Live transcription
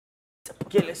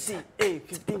Galaxy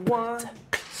A51,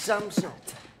 Samsung.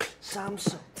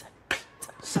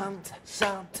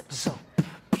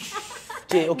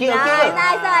 Okey.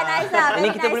 Nice lah.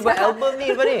 Ini kita boleh buat album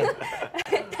ni lepas ni.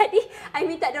 Tadi, I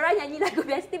minta diorang nyanyi lagu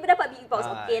biasa, tiba dapat big box.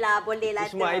 Okey lah, boleh lah.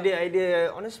 Semua idea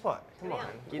on the spot. Come on.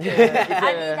 I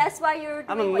mean, that's why you're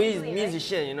doing I'm a what you're doing,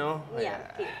 musician, you know. right?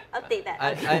 Yeah, okay. I'll take that.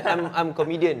 I'm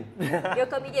comedian. You're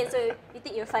a comedian, so you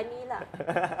think you're funny lah.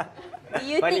 Do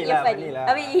you Funny think you're lah, funny? funny lah.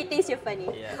 I mean, he thinks you're funny.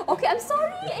 Yeah. Okay, I'm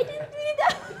sorry, I didn't do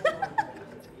that.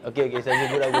 Okay, saya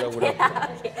budak.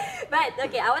 Okay. But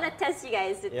okay, I want to test you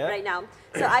guys right now.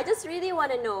 So I just really want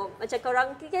to know, macam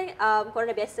korang kan, korang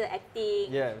dah biasa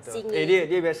acting, singing.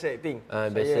 Dia biasa acting.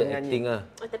 Biasa acting lah.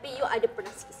 Oh, tapi you ada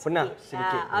pernah sikit-sikit. Pernah,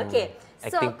 sedikit. Okay.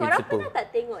 So Acting korang principle. pernah tak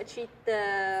tengok cerita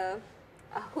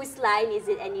Whose Line Is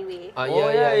It Anyway?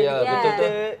 Ya,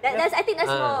 betul. I think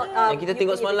that's more. Yang kita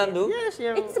tengok semalam tu. Yes,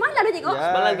 yang... Semalam dah tengok?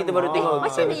 Semalam kita baru tengok.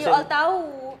 Macam ni you all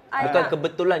tahu? Bukan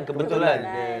kebetulan.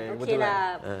 Okey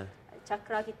lah.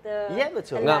 Cakra kita. Ya,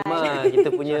 betul. Ngam lah, kita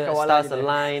punya stars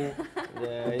align.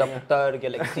 Putar-putar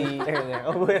galaksi.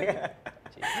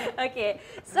 Okay,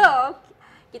 so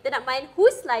kita nak main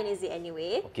Whose Line Is It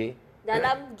Anyway? Okay.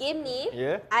 Dalam game ni,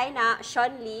 I nak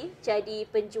Sean Lee jadi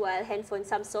penjual handphone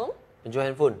Samsung.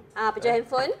 Penjual handphone? Penjual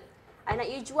handphone. I nak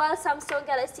you jual Samsung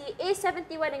Galaxy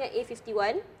A71 dengan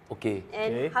A51. Okay.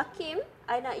 And Haqiem,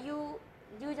 I nak you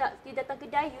datang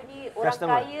kedai, you ni orang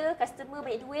kaya, customer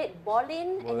banyak duit,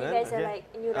 ballin, and you guys are like,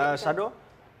 Sado?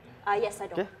 Yes,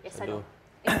 Sado. Okay. Yes, Sado.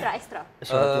 Extra.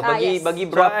 Bagi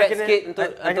berapa sikit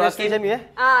untuk stay jam ni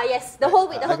yes, the whole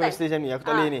week, the whole time. Aku stay jam ni, aku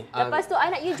tak boleh ni. Lepas tu, I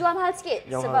nak you jual mahal sikit.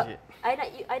 Sebab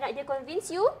I nak dia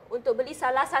convince you untuk beli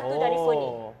salah satu dari phone ni.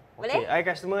 Boleh? I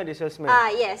customer, dia salesman.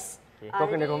 Yes. Kau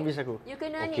kena convince aku. You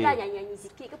kena ni lah, nyanyi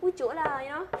sikit ke pucuk lah,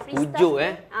 you know. Pujuk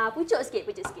Pucuk sikit.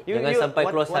 Jangan sampai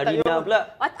keluar Sarina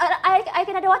pula. I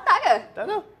kena ada watak ke? Tak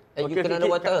tahu. You kena ada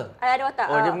watak. I ada watak.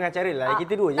 Dia pengacara lah.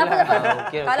 Kita dua je lah.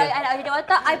 Okay. Kalau I nak jadi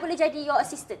watak, I boleh jadi your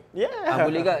assistant.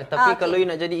 Boleh tak? Tapi kalau you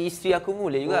nak jadi isteri aku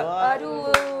boleh juga. Aduh.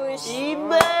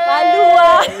 Iba. Malu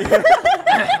lah.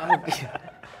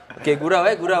 Okay, gurau.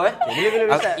 Boleh.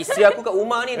 Isteri aku kat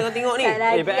rumah ni tengah tengok ni.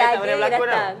 Baik tak boleh berlakon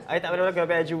tau. I tak boleh berlakon,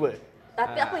 baik I cuba.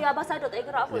 Tapi apa yang Abang Sado tak boleh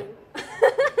gerak pun.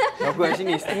 Aku kat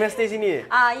sini, stay sini.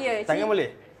 Ya. Tangan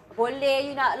boleh? Boleh,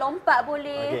 you nak lompat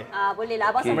boleh. Boleh lah.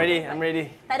 Abang Sado. I'm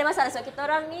ready. Tak ada masalah sebab kita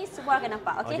orang ni semua akan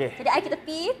nampak. Okay? Jadi I ke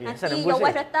tepi, nanti your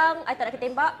wife datang, I tak nak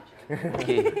ketembak.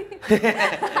 Okay.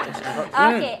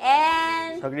 Okay,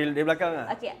 and... So, dia belakang lah.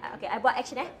 Okay, I buat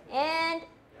action And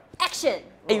action.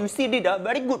 You see this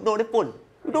very good no the phone.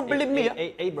 You don't believe me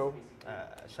bro.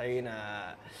 Saya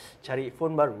nak cari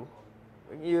phone baru.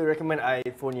 You recommend I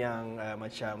phone yang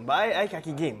macam, but I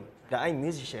kaki game. Dan I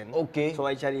musician. Okay. So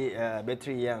I cari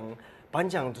bateri yang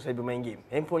panjang untuk saya bermain game.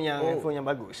 Handphone yang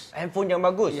bagus. Handphone yang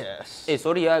bagus? Yes.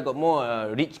 Sorry I got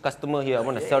more rich customer here. I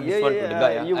want to sell this one to the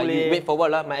guy. You wait for a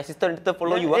while my assistant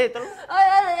follow you tolong.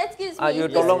 Excuse me.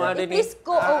 You tolong dia ni. Please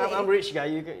go away. I'm rich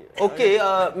guy. Okay,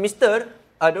 Mister.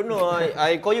 I don't know.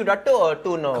 I call you Dato or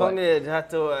Tu now? Call me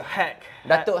Dato Hack.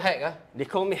 Dato Hack They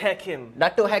call me Haqiem.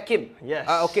 Dato Haqiem. Yes.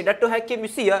 Okay, Dato Haqiem.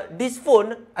 You see this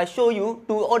phone I show you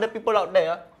to all the people out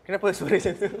there. Kenapa suara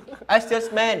macam tu? I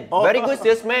salesman. Very good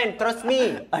salesman. Trust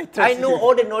me. I know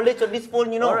all the knowledge of this phone,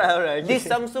 you know. Alright. This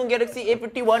Samsung Galaxy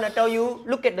A51, I tell you,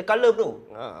 look at the color, bro.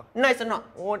 Nice or not?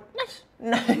 Nice.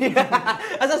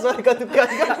 Asal suara kau tukar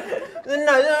juga?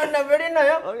 Nice, very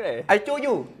nice. Okay. I show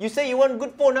you. You say you want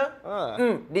good phone,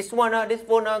 This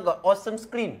phone got awesome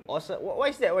screen. Awesome. What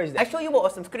is that? I show you what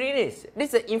awesome screen is.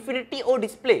 This is an Infinity O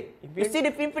display. You see the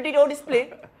Infinity O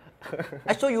display?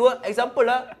 I show you example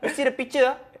You see the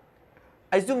picture?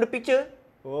 I zoom the picture.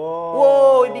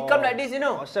 Whoa, it become like this, you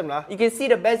know. Awesome lah. You can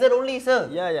see the bezel only, sir.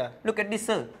 Yeah. Look at this,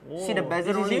 sir. See the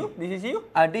bezel only. This is you?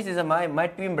 This is my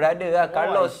twin brother,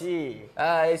 Carlos.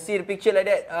 I see the picture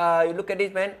like that. You look at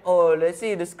this, man. Let's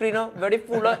see the screen, very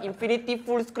full, infinity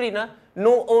full screen,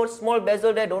 No old small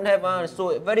bezel there, don't have,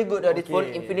 So very good, this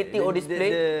phone, Infinity O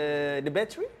display. The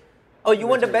battery? You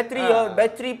want the battery?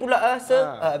 Battery pula, sir?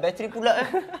 Battery pula,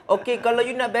 Okay, kalau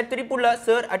you nak battery pula,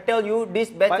 sir, I tell you,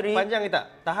 this battery... Panjang ke tak?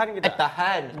 Tahan ke tak?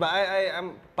 Tahan. But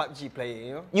I'm PUBG player,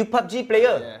 you know. You PUBG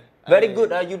player? Yeah. Very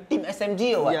good. You team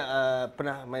SMG or what? Ya,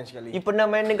 pernah main sekali. You pernah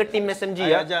main dengan team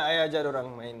SMG, I ajar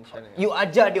orang main sekali. You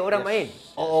ajar dia orang main?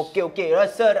 Okay.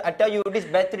 Sir, I tell you, this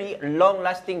battery,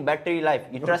 long-lasting battery life.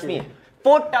 You trust me.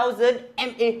 4,000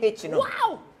 mAh, you know.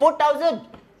 Wow!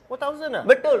 4,000! 4,000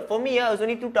 Betul. For me, it's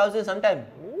only 2,000 sometimes.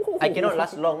 I cannot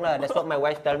last long lah. That's what my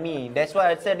wife tell me. That's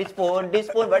why I said this phone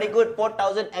very good.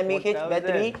 4,000 mAh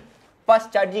battery,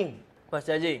 fast charging. Fast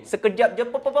charging. Sekejap je,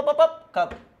 pop,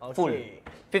 full.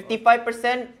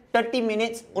 55%, 30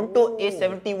 minutes untuk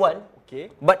A71. Okay.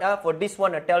 But for this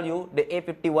one, I tell you, the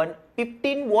A51,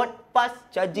 15 watt fast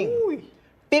charging. Ooh.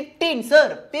 15,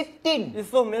 sir. 15.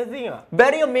 It's so amazing.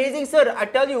 Very amazing, sir. I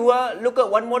tell you, look at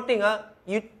one more thing.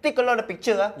 You take a lot of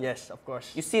picture. Yes, of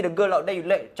course. You see the girl out there, you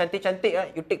like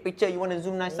cantik-cantik. You take picture, you want to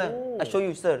zoom nice. I show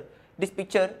you, sir. This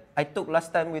picture I took last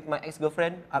time with my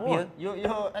ex-girlfriend up here.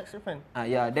 Your ex-girlfriend?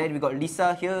 Yeah, then we got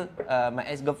Lisa here, my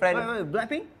ex-girlfriend.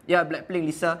 Blackpink? Yeah, Blackpink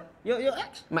Lisa. Your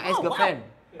ex? My ex-girlfriend.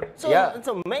 Wow. So yeah.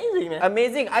 It's amazing, man.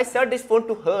 Amazing. I sell this phone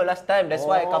to her last time. That's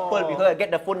why I couple with her. I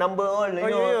get the phone number all. You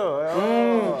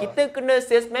know. Kita kena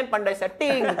salesman pandai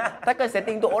setting. Takkan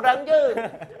setting tu orang je.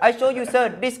 I show you, sir.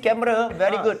 This camera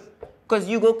very good. Because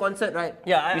you go concert, right?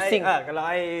 Yeah, you sing. Kalau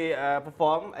I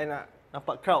perform, I nak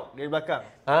nampak crowd dari belakang.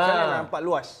 Macam mana nak nampak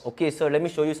luas. Okay, so let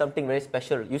me show you something very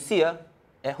special. You see,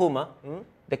 at home,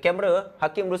 the camera,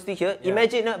 Haqiem Rusli here. Yeah.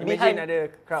 Imagine, behind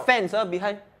ada crowd. Fans,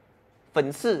 behind 粉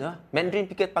丝 Mandarin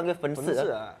panggil 粉丝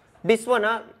This one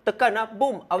tekan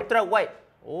boom, ultra wide.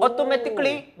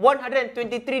 Automatically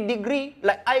 123 degree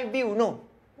like eye view, no.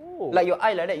 Like your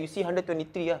eye like that, you see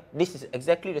 123 This is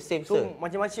exactly the same, so, sir.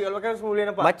 macam-macam kat belakang semua boleh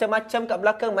nampak. Macam-macam kat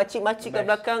belakang, macik-macik kat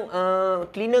belakang,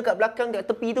 cleaner kat belakang, kat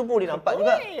tepi tu pun boleh nampak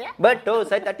juga. Betul,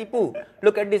 saya tak tipu.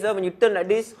 Look at this, when you turn like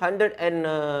this,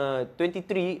 123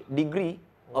 degree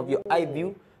of your eye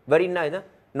view, very nice.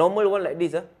 Normal one like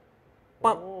this,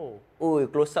 pump. Oh,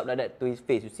 close up like that to his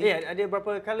face, you see? Ada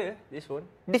berapa color this phone?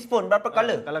 This phone berapa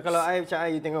color? Kalau I macam I,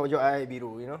 you tengok baju I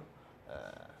biru, you know.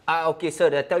 Okay,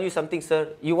 sir. I tell you something,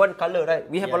 sir. You want color, right?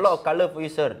 We have a lot of color for you,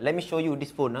 sir. Let me show you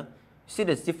this phone. See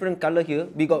the different color here.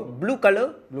 We got blue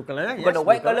color. Blue color, We got the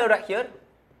white color right here,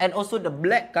 and also the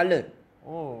black color.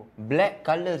 Oh, black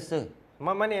color, sir.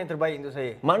 Mana yang terbaik untuk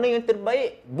saya? Mana yang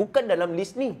terbaik? Bukan dalam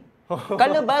list ni.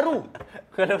 Color baru.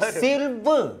 Color baru.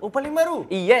 Silver. Oh, paling baru?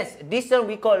 Yes, this one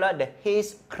we call the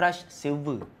Haze Crush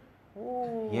Silver.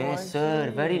 Oh, yes,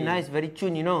 sir. Very nice, very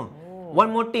tune, you know.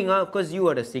 One more thing, because you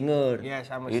are the singer.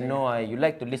 Yes, I'm a singer. You know, you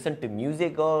like to listen to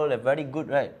music, all very good,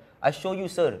 right? I show you,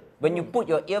 sir. When you put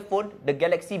your earphone, the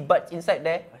Galaxy Buds inside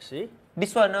there. I see.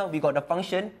 This one, we got the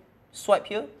function. Swipe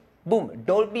here. Boom.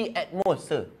 Dolby Atmos,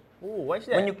 sir. Oh, what's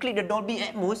that? When you click the Dolby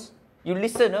Atmos, you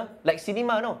listen, like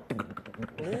cinema, no?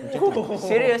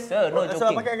 Serious, sir. No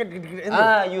joking.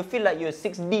 You feel like you're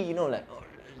 6D, you know, like.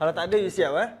 Kalau tak ada, you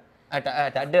siap,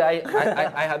 tak ada,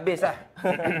 I habis lah.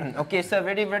 Okay, sir,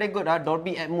 very good.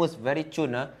 Dolby Atmos, very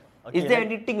tune. Okay, is there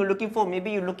anything you're looking for?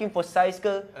 Maybe you're looking for size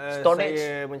ke? Storage?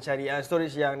 Saya mencari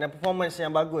storage dan performance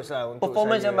yang bagus lah untuk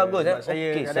performance saya. Yang bagus, sebab saya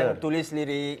okay, kadang sir. tulis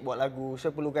lirik, buat lagu,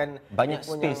 saya perlukan banyak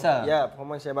space yang, ya,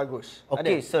 performance yang bagus.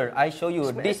 Okay, sir, I show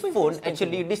you. This phone,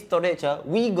 actually, this storage,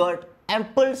 we got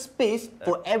ample space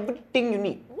for everything you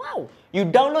need. Wow! You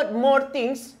download more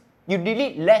things, you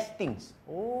delete less things.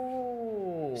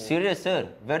 Oh. Serious, sir.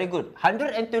 Very good.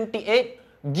 128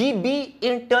 GB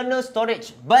internal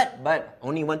storage. But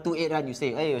only 128, right? You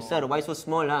say, hey, sir, why so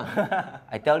small?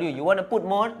 I tell you, you want to put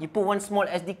more, you put one small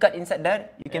SD card inside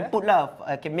that, you can put lah.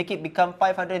 I can make it become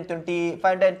 512, 20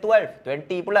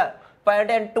 pula.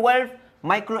 512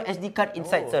 micro SD card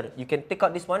inside, sir. You can take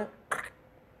out this one,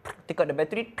 take out the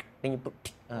battery, then you put.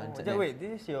 Wait,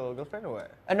 this is your girlfriend or what?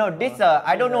 No, this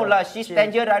I don't know lah. She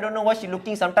stand here. I don't know what she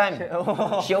looking sometimes.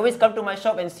 She always come to my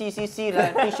shop and see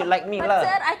like, I think she like me lah.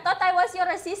 But sir, I thought I was your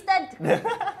assistant.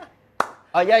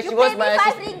 Oh yeah, she was my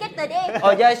assistant. You pay me 5 ringgit a day.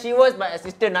 Oh yeah, she was my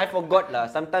assistant. I forgot lah.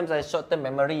 Sometimes I short-term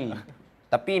memory.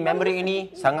 Tapi memory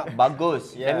ini sangat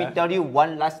bagus. Let me tell you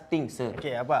one last thing, sir.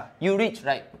 Okay, apa? You rich,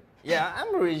 right? Yeah,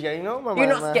 I'm rich guy, you know.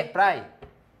 You not scared price.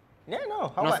 Yeah,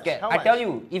 no. How not much? Scared. How I much? tell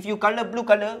you, if you color blue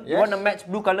color, you want to match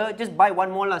blue color, just buy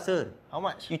one more lah, sir. How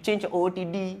much? You change your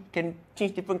OOTD, can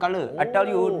change different color. I tell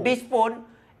you, this phone,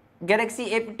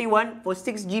 Galaxy A51 for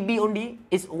 6 GB only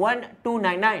is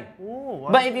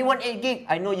 1299. But if you want 8 gig,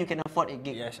 I know you can afford 8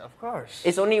 gig. Yes, of course.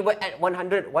 It's only at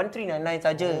 100, 1399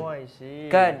 saja. Oh, I see.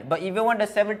 Kan? But if you want the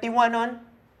 71 on,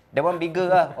 that one bigger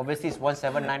lah. Obviously it's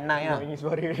 1799 lah.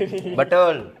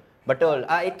 Betul.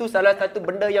 Itu salah satu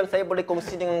benda yang saya boleh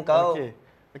kongsi dengan kau.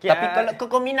 Okay, tapi kalau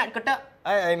kau minat ke tak?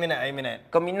 I minat.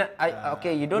 Kau minat?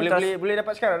 Okay, you don't trust. Boleh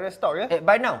dapat sekarang, ada stok ke?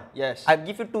 Buy now? Yes. I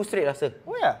give you 2 straight lah, sir.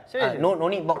 Oh yeah, serious? No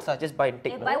need box lah, just buy and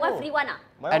take. Buy one free one ah?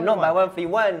 Not buy one free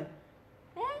one.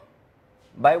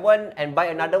 Buy one and buy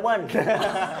another one.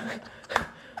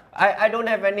 I don't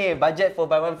have any budget for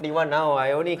buy one free one now.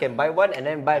 I only can buy one and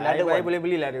then buy another one. Boleh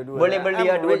belilah dua-dua. Boleh beli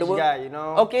lah dua-dua. You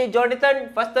know. Okay,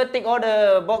 Jonathan, faster take all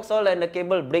the box all and the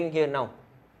cable, bring here now.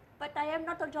 But I am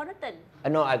not a Jonathan.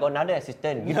 No, I got another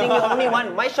assistant. You think you only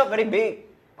one? My shop very big.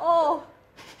 Oh.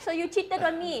 So you cheated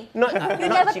on me. You not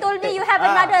never told me cheated. you have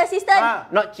another assistant.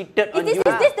 Not cheated on you.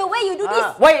 Is this the way you do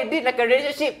this? Why you did like a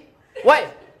relationship? Why?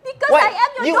 Because Why? I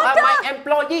am your you daughter. You are my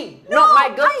employee, No, not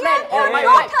my girlfriend I am or your my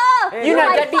daughter. wife. You You're nak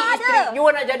my jadi father. isteri. You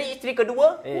nak jadi isteri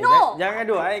kedua? No. Jangan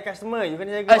gaduh. I customer. You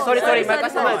kena jaga. Sorry, my sorry,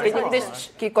 customer. sorry. Can you please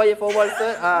keep quiet for a while,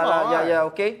 sir? Yeah,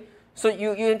 okay. So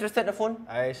you interested the phone?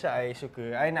 I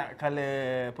suka. I nak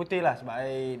colour putih lah sebab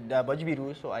I dah baju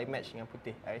biru, so I match dengan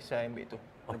putih. I ambil tu.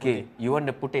 Okay, you want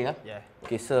the putih, ah? Yeah.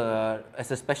 Okay, sir. As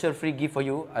a special free gift for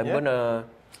you, I'm gonna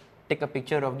take a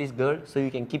picture of this girl so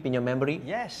you can keep in your memory.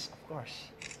 Yes, of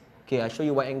course. Okay, I'll show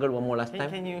you one angle one more last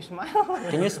time. Can you smile?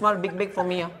 Can you smile big for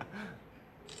me?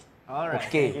 Alright.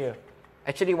 Okay. Thank you.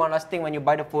 Actually, one last thing, when you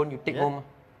buy the phone, you take home.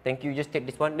 Thank you. Just take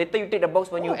this one. Later, you take the box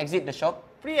when you exit the shop.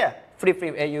 Free ah? Free.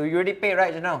 You already pay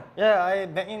right just now. Yeah, I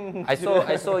back in. I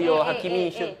saw your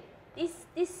Hakimi show.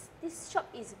 This shop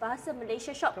is bahasa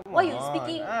Malaysia shop. Why you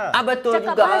speaking? Betul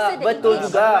Cakap juga. bahasa the Betul English.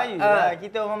 juga. Melayu lah.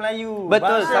 Kita orang Melayu.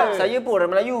 Betul. Bahasa. Saya pun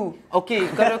orang Melayu. Okey,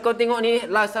 kalau kau tengok ni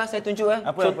last saya tunjuk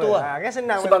contoh Kan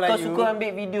senang sebab orang kau Melayu. suka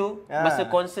ambil video masa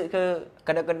konsert ke,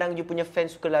 kadang-kadang you punya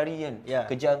fans suka lari kan.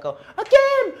 Kejar kau.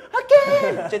 Haqiem.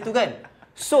 Macam tu kan.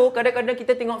 So kadang-kadang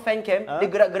kita tengok fan cam, dia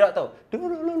gerak-gerak tau.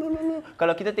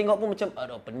 Kalau kita tengok pun macam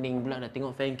aduh pening pula nak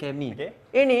tengok fan cam ni.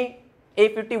 Ini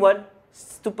A51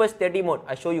 super steady mode.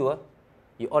 I show you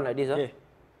You on like this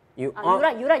You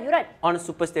run. On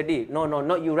super steady. No,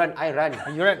 not you run. I run.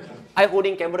 You run. I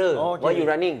holding camera. Why you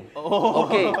running?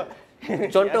 Okay.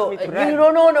 Contoh. You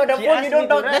don't know the phone. You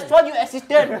don't know. That's why you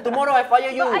assistant. Tomorrow I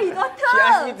fire you. I daughter. She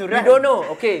asked me to run. You don't know.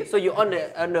 Okay. So you on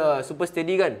the super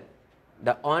steady kan?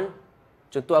 Dah on.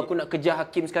 Contoh aku nak kejar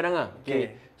Haqiem sekarang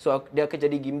Okay. So dia akan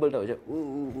jadi gimbal tau. Haqiem.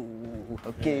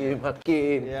 No,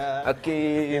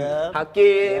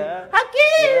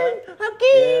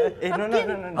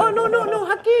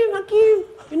 Haqiem.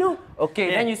 You know.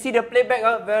 Okay, then you see the playback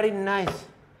very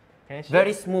nice.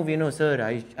 Very smooth, you know, sir.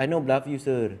 I know love you,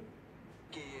 sir.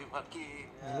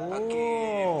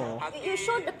 You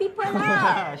show the people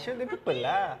lah. Show the people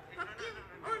lah.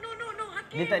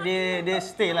 Dia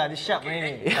stay lah, dia sharp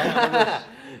ni.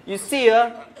 You see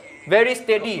very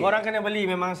steady. Orang kena beli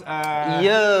memang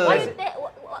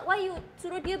Why you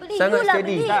suruh dia beli? Sangat You lah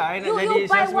steady. beli. Tak, I nak You jadi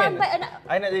buy salesman. one buy another.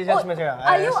 I nak jadi salesman sekarang.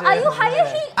 Are you hire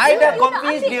him? I dah You nak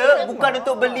convince ambil dia bukan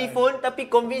untuk beli phone tapi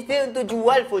convince dia untuk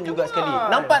jual phone juga sekali.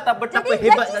 Nampak tak betapa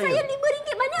Jadi hebat gaji saya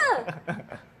RM5 mana?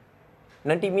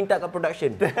 Nanti minta kat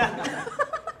production.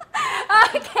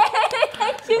 Okay,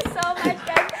 thank you so much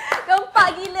guys.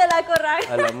 Gempak gila lah korang.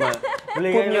 Alamak.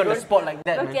 Put me on the spot like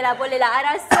that. Okay lah, boleh lah. I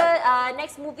rasa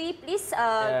next movie please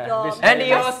your And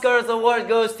the Oscars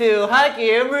award goes to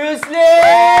Haqiem Rusli.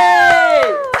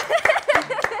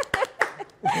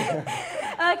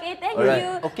 Okay, thank Alright.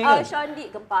 you. Okay kan? Sean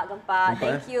Lee, gempak.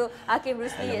 Thank you. Haqiem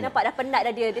Rusli. Nampak dah penat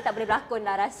dah dia. Dia tak boleh berlakon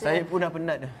dah rasa. Saya pun dah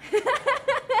penat dah.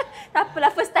 Tak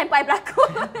apalah, first time I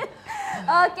berlakon.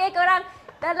 Okay, korang.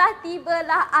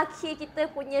 Tibalah akhir kita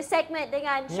punya segmen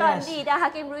dengan Sean Lee dan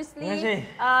Haqiem Rusli.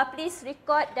 Please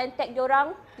record dan tag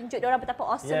diorang. Tunjuk diorang betapa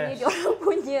awesome-nya diorang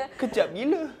punya. Kejap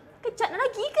gila. Kejap nak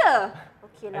lagi ke?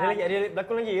 Okey lah. Ada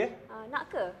berlakon lagi ke? Nak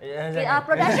ke? Ya,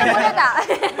 Production boleh tak?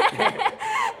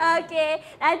 Okey.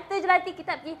 Nanti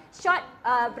kita pergi short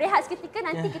berehat seketika.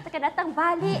 Nanti kita akan datang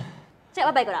balik. Cakap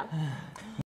bye-bye korang.